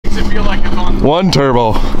feel like it's on 1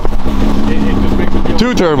 turbo. It just makes it feel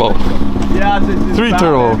 2 turbo. Yeah, it's 3 fat,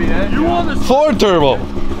 turbo. baby, eh? You want this 4 turbo.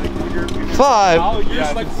 5.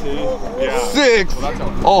 yeah, 6.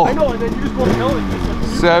 Oh. I know, and then you just go and tell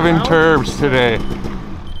it. 7 turbs today.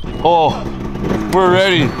 Oh, we're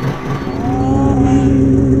ready.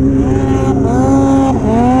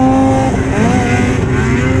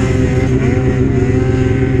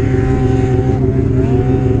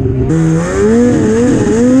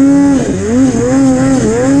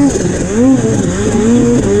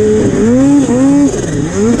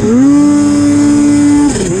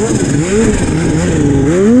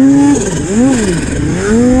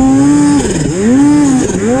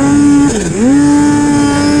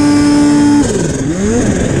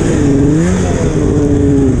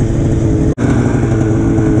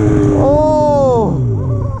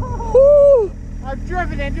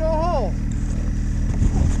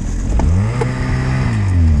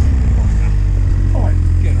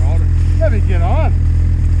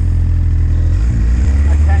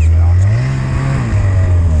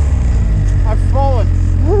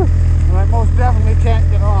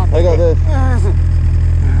 I got this.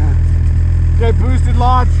 Okay, boosted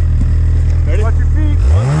launch. Ready? Watch your feet.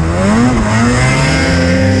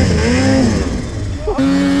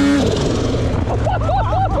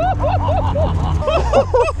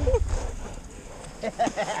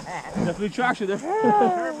 Definitely traction there.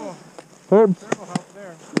 Turbo. Turbo help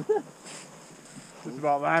there. Just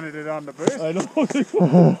about landed it on the boost. I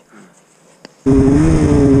know.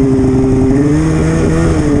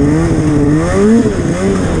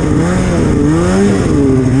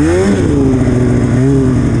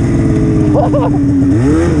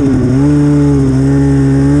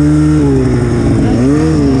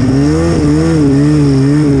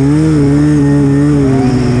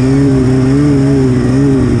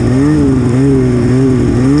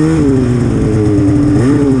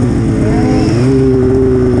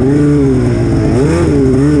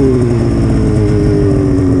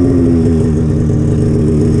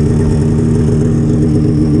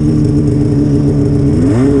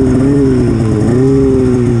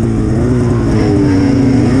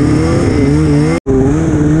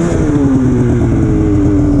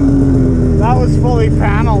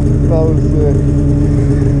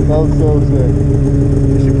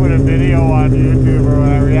 You should put a video on YouTube or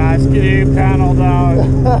whatever. Yeah, Skidoo panel down.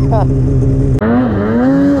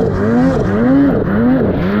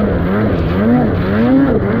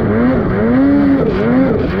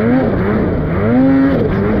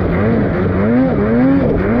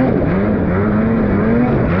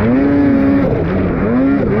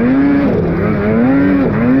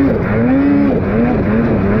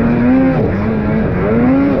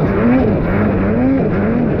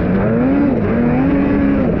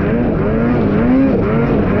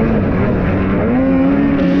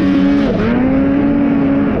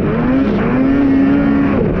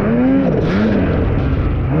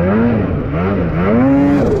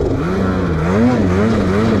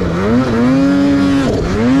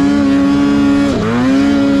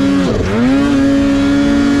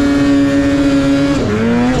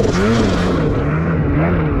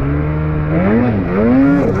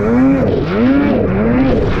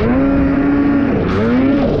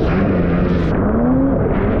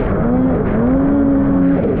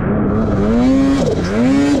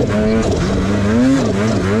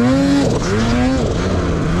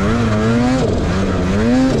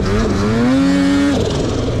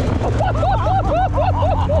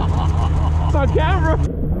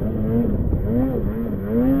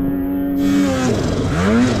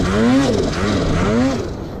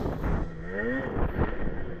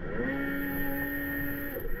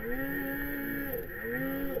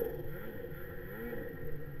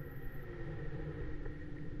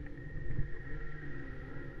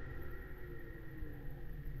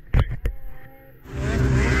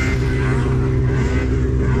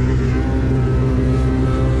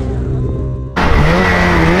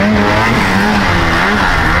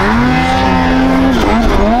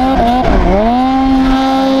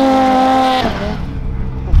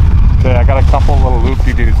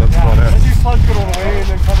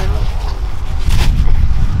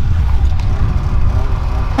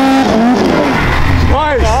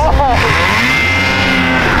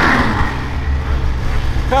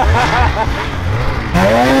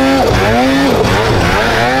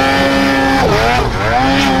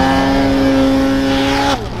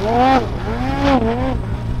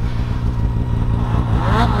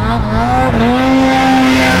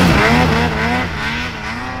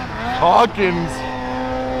 Hawkins.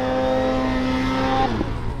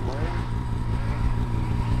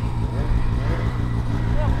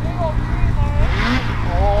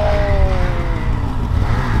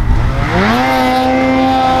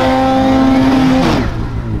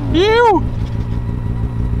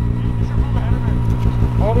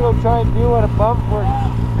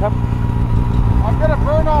 I'm gonna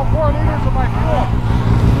burn all 4 liters of my fuel.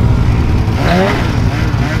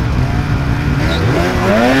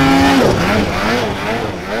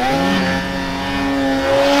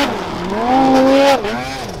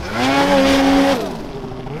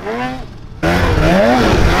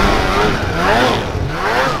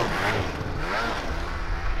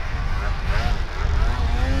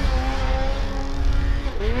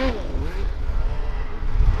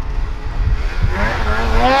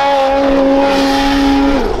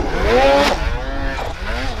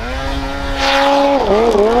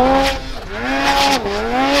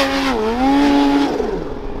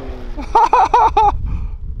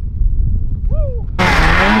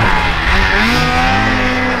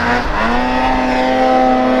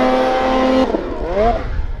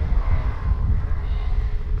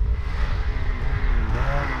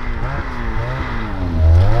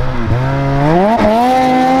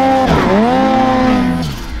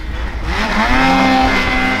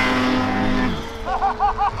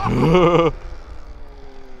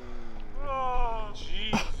 Oh,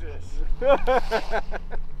 Jesus.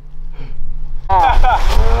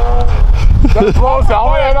 That blows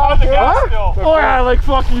helmet off the gas still. Oh yeah, like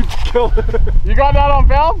fucking killed it. You got that on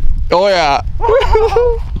film? Oh yeah.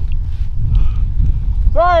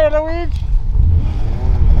 Sorry, Luigi.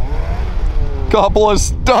 Couple of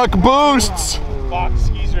stuck boosts. Fuck,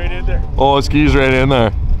 skis right in there. Oh, skis right in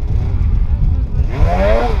there.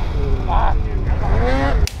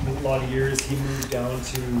 A lot of years he moved down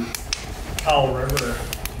to Powell River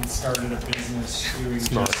and started a business doing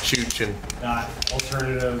just Chooching. that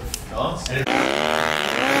alternative.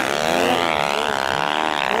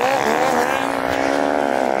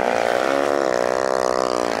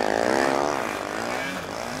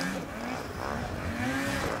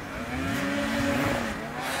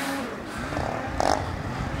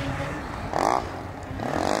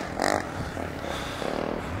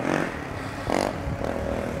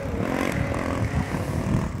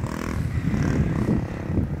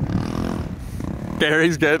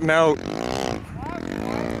 Gary's getting out.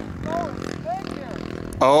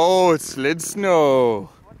 Oh, it's slid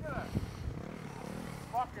snow. Look at it.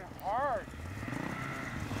 Fucking hard.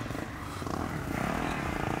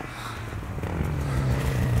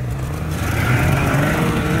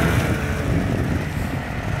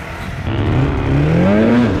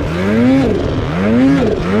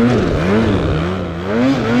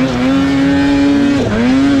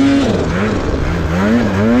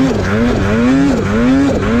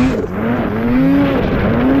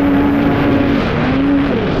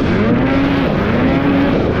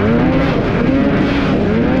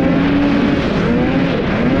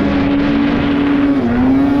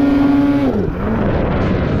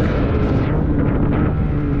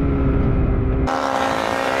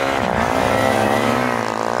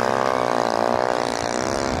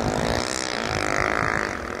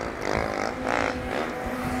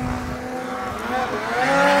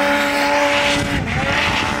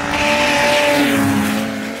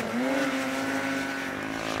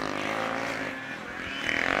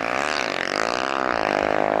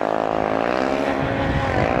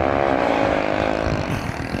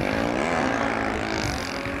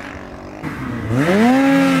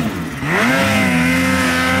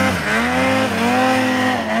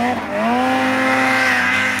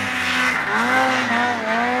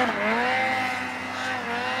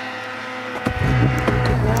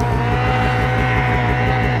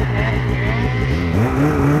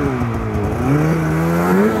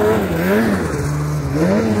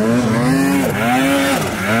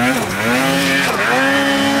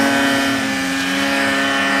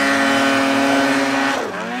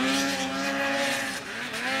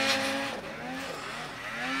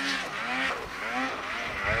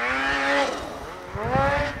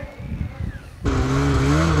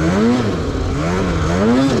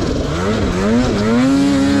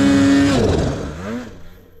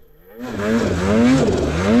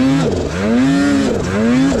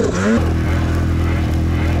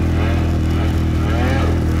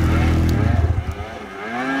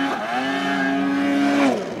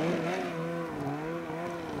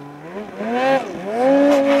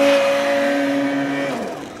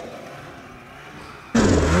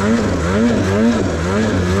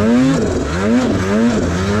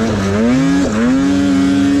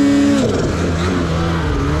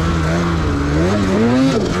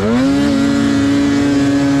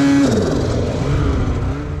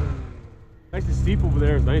 Steep over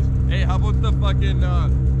there is nice. Hey, how about the fucking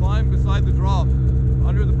climb beside the drop,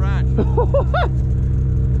 under the branch? What?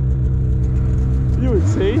 You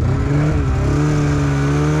insane?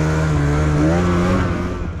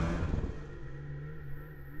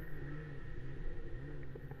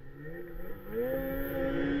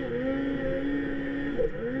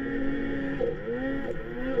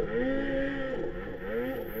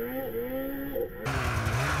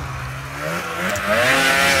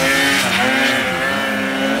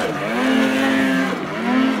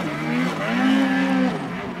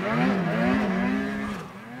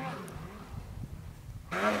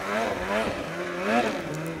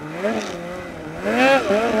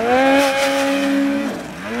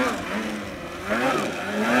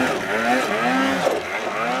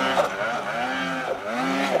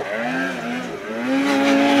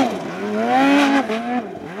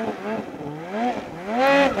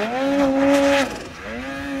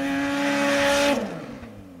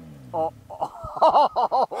 Oh.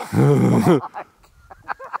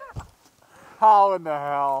 How in the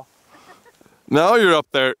hell? Now you're up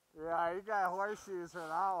there. Yeah, you got horseshoes for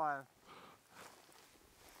that one.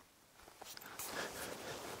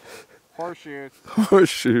 Horseshoes.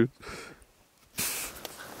 Horseshoe.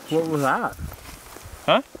 What was that?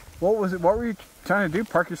 Huh? What was it? What were you trying to do?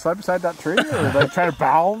 Park your sled beside that tree, or like trying to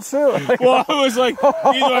balance it? Like, Well, I was like,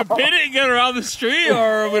 either I pin it and get around this tree,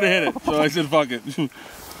 or I'm gonna hit it. So I said, fuck it.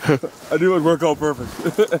 I knew it would work out perfect.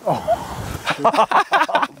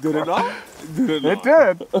 Did it not? Did it not? it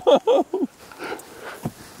did.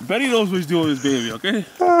 Betty knows what he's doing with his baby, okay?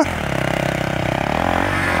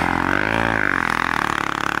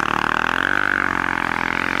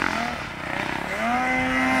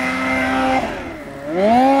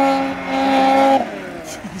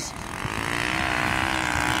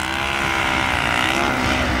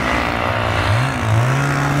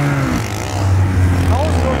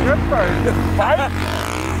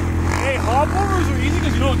 Hey, hop overs are easy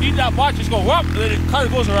because you don't need that much. Just go up, and then it kind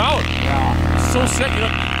of goes around. Yeah. It's so sick, you know.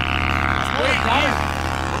 It's way hard.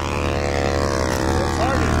 It's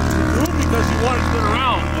hard to do because you want it to spin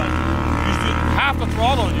around, but you just do half the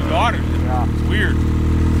throttle and you got it. Yeah. It's weird.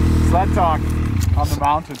 Sled talk on the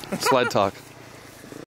mountain. Sled talk.